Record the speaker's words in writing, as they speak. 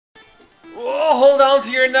down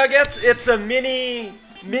to your nuggets. It's a mini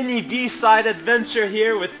B-side adventure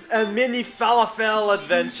here with a mini Falafel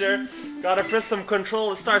adventure. Gotta press some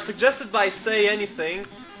control to start. Suggested by Say Anything.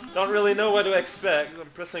 Don't really know what to expect. I'm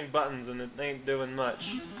pressing buttons and it ain't doing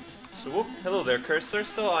much. So, whoop, hello there, cursor.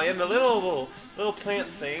 So I am a little plant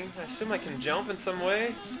thing. I assume I can jump in some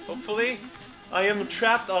way. Hopefully. I am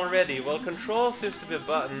trapped already. Well, control seems to be a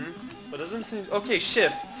button, but doesn't seem. Okay,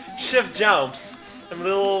 shift. Shift jumps. I'm a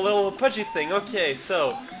little pudgy thing. Okay,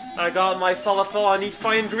 so I got my falafel. I need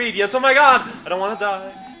 5 ingredients. Oh my god! I don't want to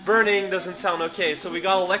die. Burning doesn't sound okay. So we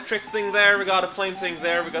got electric thing there. We got a flame thing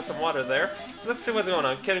there. We got some water there. So let's see what's going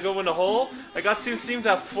on. Can I go in the hole? I got seem to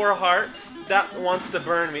have 4 heart. That wants to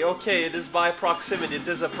burn me. Okay, it is by proximity. It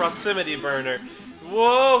is a proximity burner.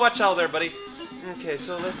 Whoa! Watch out there, buddy. Okay,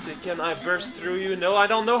 so let's see. Can I burst through you? No, I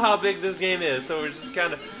don't know how big this game is. So we're just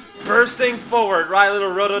kind of bursting forward, right,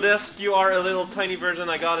 little Rotodisc? You are a little tiny version.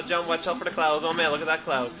 I gotta jump. Watch out for the clouds. Oh man, look at that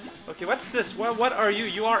cloud. Okay, what's this? What are you?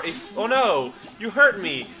 You are a... Oh no! You hurt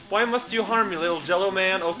me! Why must you harm me, little Jello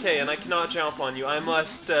man? Okay, and I cannot jump on you. I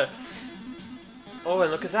must, Oh,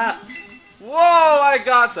 and look at that! Whoa! I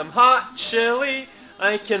got some hot chili!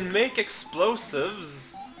 I can make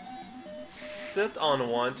explosives. Sit on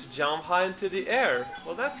one to jump high into the air.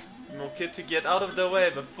 Well, that's okay to get out of the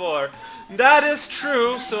way before. That is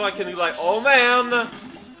true, so I can be like, oh man!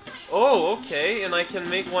 Oh, okay, and I can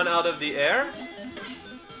make one out of the air?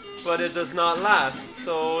 But it does not last,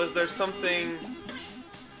 so is there something...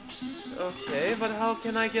 Okay, but how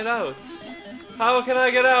can I get out? How can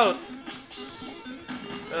I get out?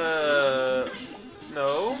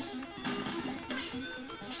 No.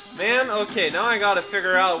 Man, okay, now I gotta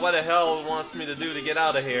figure out what the hell it wants me to do to get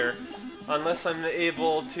out of here. Unless I'm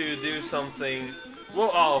able to do something...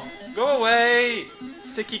 Whoa, oh, go away!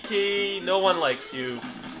 Sticky key, no one likes you.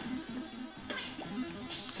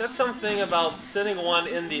 Said something about sitting one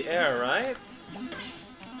in the air, right?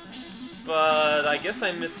 But I guess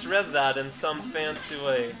I misread that in some fancy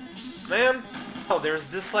way. Man! Oh, there's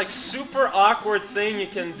this like super awkward thing you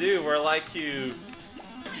can do where like you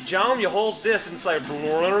jump, you hold this, and it's like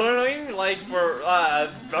for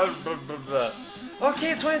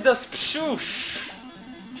okay, it's when it does pshoosh.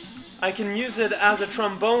 I can use it as a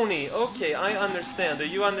trombone. Okay, I understand. Do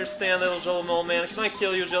you understand, little Jello old man? Can I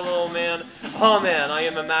kill you, Jello old man? Oh man, I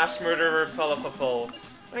am a mass murderer, falafel.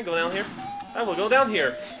 Can I go down here? I will go down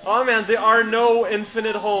here. Oh man, there are no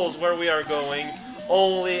infinite holes where we are going.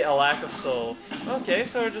 Only a lack of soul. Okay,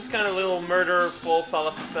 so we're just kind of little murderful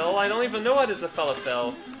falafel. I don't even know what is a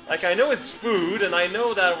falafel. Like, I know it's food, and I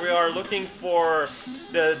know that we are looking for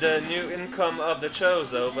the new income of the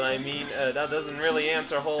Chozo, but I mean, that doesn't really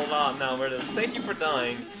answer a whole lot now. Thank you for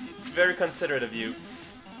dying. It's very considerate of you.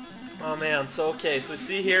 Oh man, so okay, so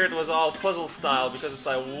see here it was all puzzle style, because it's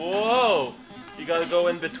like, whoa! You gotta go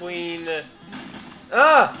in between...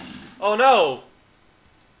 Ah! Oh no!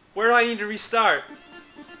 Where do I need to restart?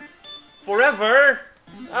 Forever?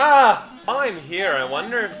 Ah! I'm here. I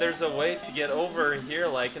wonder if there's a way to get over here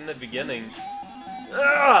like in the beginning.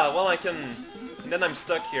 Ah! Well, I can... And then I'm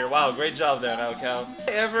stuck here. Wow, great job there, Cow. Did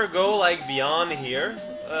I ever go like beyond here?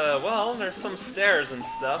 Well, there's some stairs and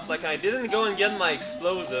stuff. Like, I didn't go and get my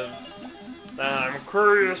explosive. I'm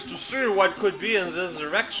curious to see what could be in this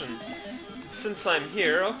direction. Since I'm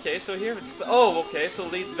here, okay, so here it's... Oh, okay, so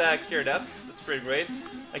it leads back here. That's pretty great.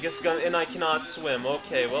 I guess and I cannot swim.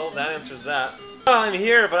 Okay, well, that answers that. Oh, I'm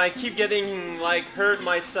here, but I keep getting, like, hurt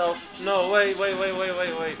myself. No, wait.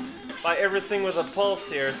 By everything with a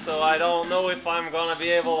pulse here, so I don't know if I'm gonna be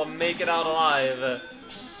able to make it out alive.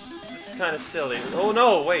 This is kind of silly. Oh,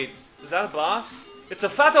 no, wait. Is that a boss? It's a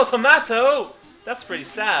Fato Tomato! That's pretty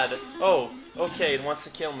sad. Oh, okay, it wants to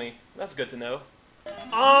kill me. That's good to know.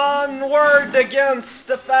 Onward against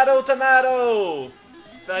the Fato Tomato!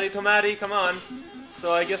 Fatty Tomati, come on.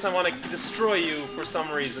 So I guess I want to destroy you for some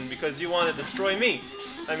reason, because you want to destroy me.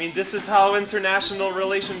 I mean, this is how international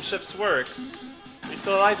relationships work.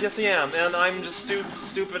 So yes I am, and I'm just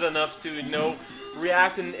stupid enough to, you know,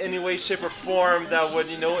 react in any way, shape, or form that would,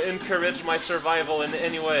 you know, encourage my survival in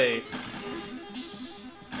any way.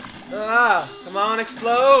 Ah, come on,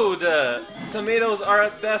 explode! Tomatoes are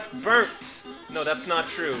at best burnt. No, that's not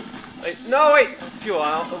true. No, wait! Phew,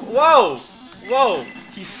 whoa! Whoa!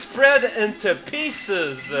 He spread into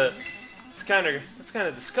pieces! That's kind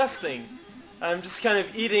of disgusting. I'm just kind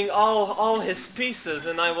of eating all his pieces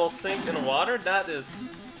and I will sink in water? That is...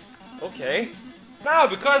 okay. Now,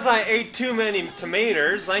 because I ate too many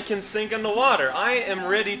tomatoes, I can sink in the water. I am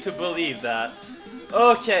ready to believe that.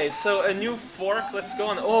 Okay, so a new fork. Let's go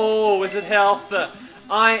on. Oh, is it health?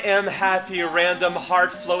 I am happy. Random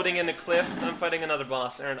heart floating in a cliff. I'm fighting another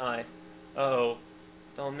boss, aren't I? Uh-oh.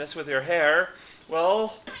 Don't mess with your hair.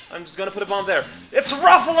 Well, I'm just gonna put a bomb there. It's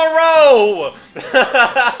Ruffalo!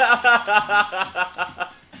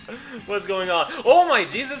 What's going on? Oh my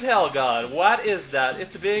Jesus hell God! What is that?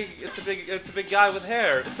 It's a big guy with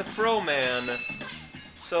hair. It's a fro man.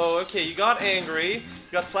 So okay, you got angry.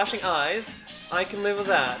 You got flashing eyes. I can live with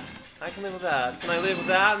that. I can live with that. Can I live with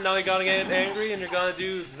that? And now you gotta get angry and you're gonna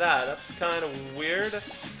do that. That's kind of weird.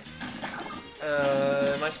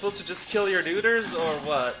 Am I supposed to just kill your duders or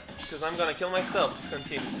what? Because I'm gonna kill myself. Let's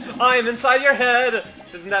continue. I'm inside your head!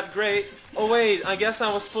 Isn't that great? Oh wait, I guess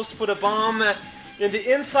I was supposed to put a bomb in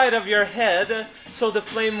the inside of your head so the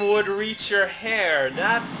flame would reach your hair.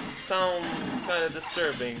 That sounds kind of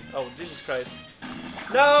disturbing. Oh, Jesus Christ.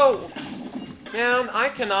 No! Man, I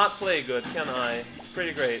cannot play good, can I? It's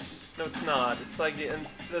pretty great. No, it's not. It's like the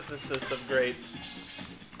antithesis of great.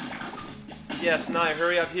 Yes, now I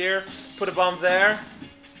hurry up here, put a bomb there.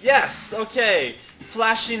 Yes! Okay!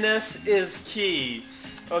 Flashiness is key.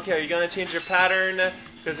 Okay, are you gonna change your pattern?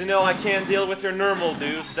 Because you know I can't deal with your normal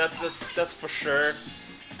dudes, that's for sure.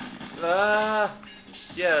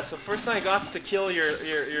 Yeah, so first I got to kill your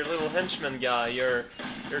little henchman guy, your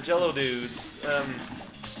jello dudes.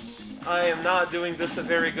 I am not doing this a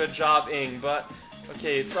very good job, Ing, but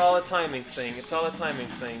okay, it's all a timing thing. It's all a timing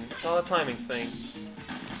thing. It's all a timing thing.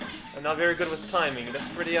 I'm not very good with timing. That's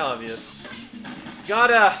pretty obvious. You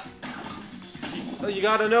gotta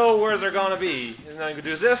know where they're gonna be. And I'm gonna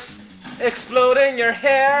do this, exploding your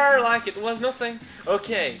hair like it was nothing.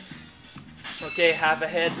 Okay. Okay, have a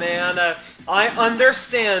head, man. I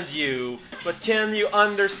understand you, but can you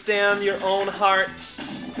understand your own heart?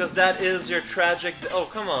 Because that is your tragic... Oh,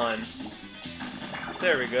 come on.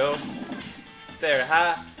 There we go. There,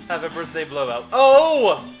 have a birthday blowout.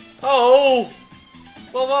 Oh! Oh!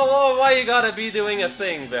 Well, why you gotta be doing a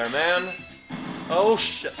thing there, man? Oh,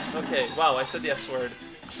 shit. Okay, wow, I said the S word.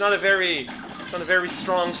 It's not a very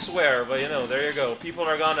strong swear, but you know, there you go. People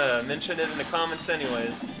are gonna mention it in the comments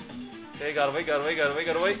anyways. Okay, gotta wait.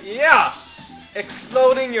 Yeah!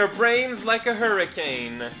 Exploding your brains like a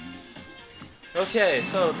hurricane. Okay,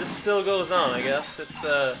 so this still goes on, I guess. It's,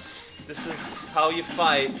 this is how you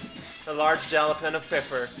fight a large jalapeno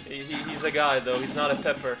pepper. He's a guy, though. He's not a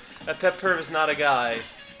pepper. A pepper is not a guy.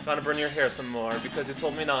 Gonna burn your hair some more, because you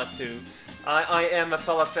told me not to. I am a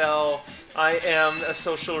falafel. I am a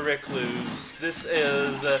social recluse. This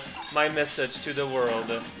is my message to the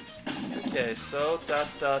world. Okay, so,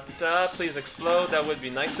 please explode. That would be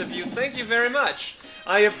nice of you. Thank you very much.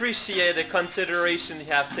 I appreciate the consideration you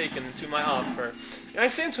have taken to my offer. I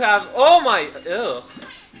seem to have... Oh my... Ugh.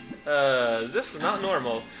 This is not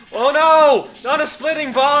normal. Oh no! Not a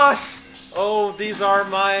splitting boss! Oh, these are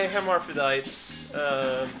my hermaphrodites.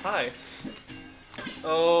 Hi.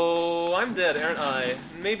 Oh, I'm dead, aren't I?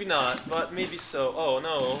 Maybe not, but maybe so. Oh,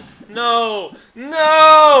 no. No!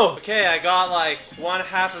 No! Okay, I got like one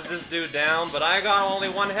half of this dude down, but I got only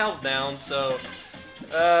one health down, so...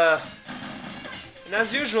 And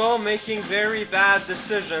as usual, making very bad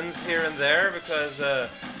decisions here and there, because,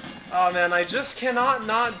 oh man, I just cannot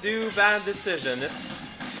not do bad decision.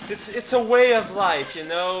 It's a way of life, you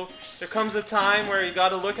know? There comes a time where you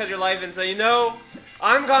gotta look at your life and say, you know,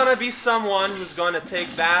 I'm gonna be someone who's gonna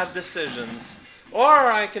take bad decisions.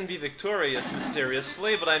 Or I can be victorious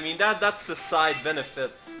mysteriously, but I mean, that's a side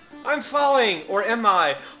benefit. I'm falling, or am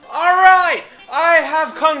I? Alright! I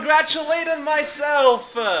have congratulated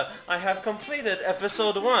myself! I have completed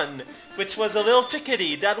episode 1, which was a little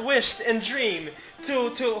chickadee that wished and dreamed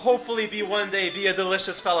to hopefully be one day be a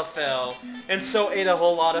delicious falafel, and so ate a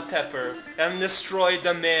whole lot of pepper, and destroyed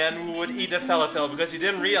the man who would eat the falafel because he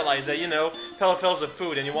didn't realize that, you know, falafel's a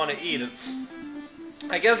food and you want to eat it.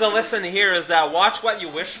 I guess the lesson here is that watch what you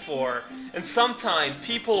wish for, and sometimes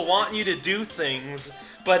people want you to do things,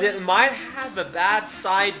 but it might have a bad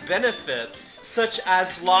side benefit, such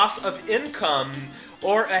as loss of income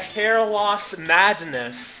or a hair loss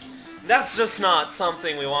madness. That's just not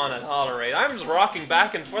something we want to tolerate. I'm just rocking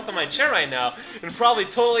back and forth on my chair right now and probably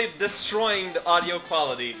totally destroying the audio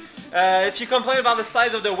quality. If you complain about the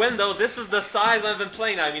size of the window, this is the size I've been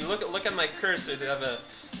playing at. I mean, look at my cursor to have a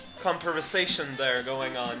conversation there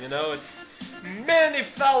going on, you know? It's mini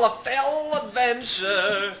falafel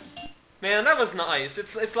adventure. Man, that was nice.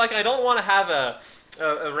 It's like I don't want to have a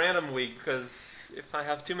random week, because if I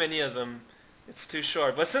have too many of them, it's too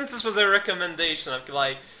short. But since this was a recommendation, I'm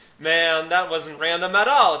like, man, that wasn't random at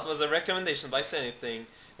all. It was a recommendation by Say Anything.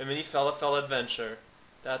 A mini falafel adventure.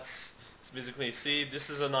 That's basically, see,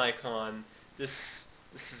 this is an icon. This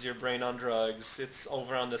is your brain on drugs. It's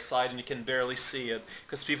over on the side and you can barely see it.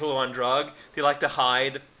 Because people who are on drug, they like to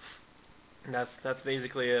hide. And that's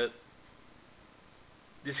basically it.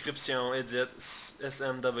 Description, edit,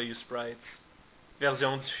 SMW sprites.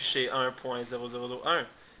 Version du fichier 1.0001.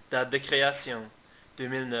 Date de création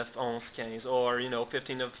 2009 11 15, or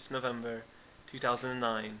 15th of November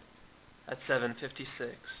 2009 at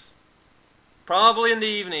 7:56. Probably in the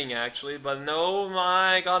evening, actually, but no,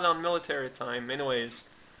 my god, on military time. Anyways,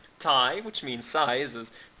 Thai, which means size,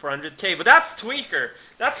 is 400k, but that's Tweaker.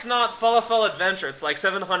 That's not Falafel Adventure. It's like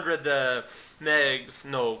 700 megs,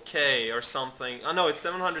 no, K or something. Oh no, it's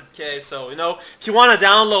 700k, so, if you want to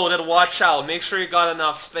download it, watch out. Make sure you got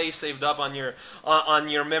enough space saved up on your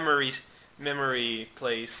memory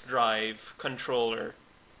place, drive, controller,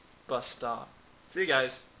 bus stop. See you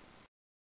guys.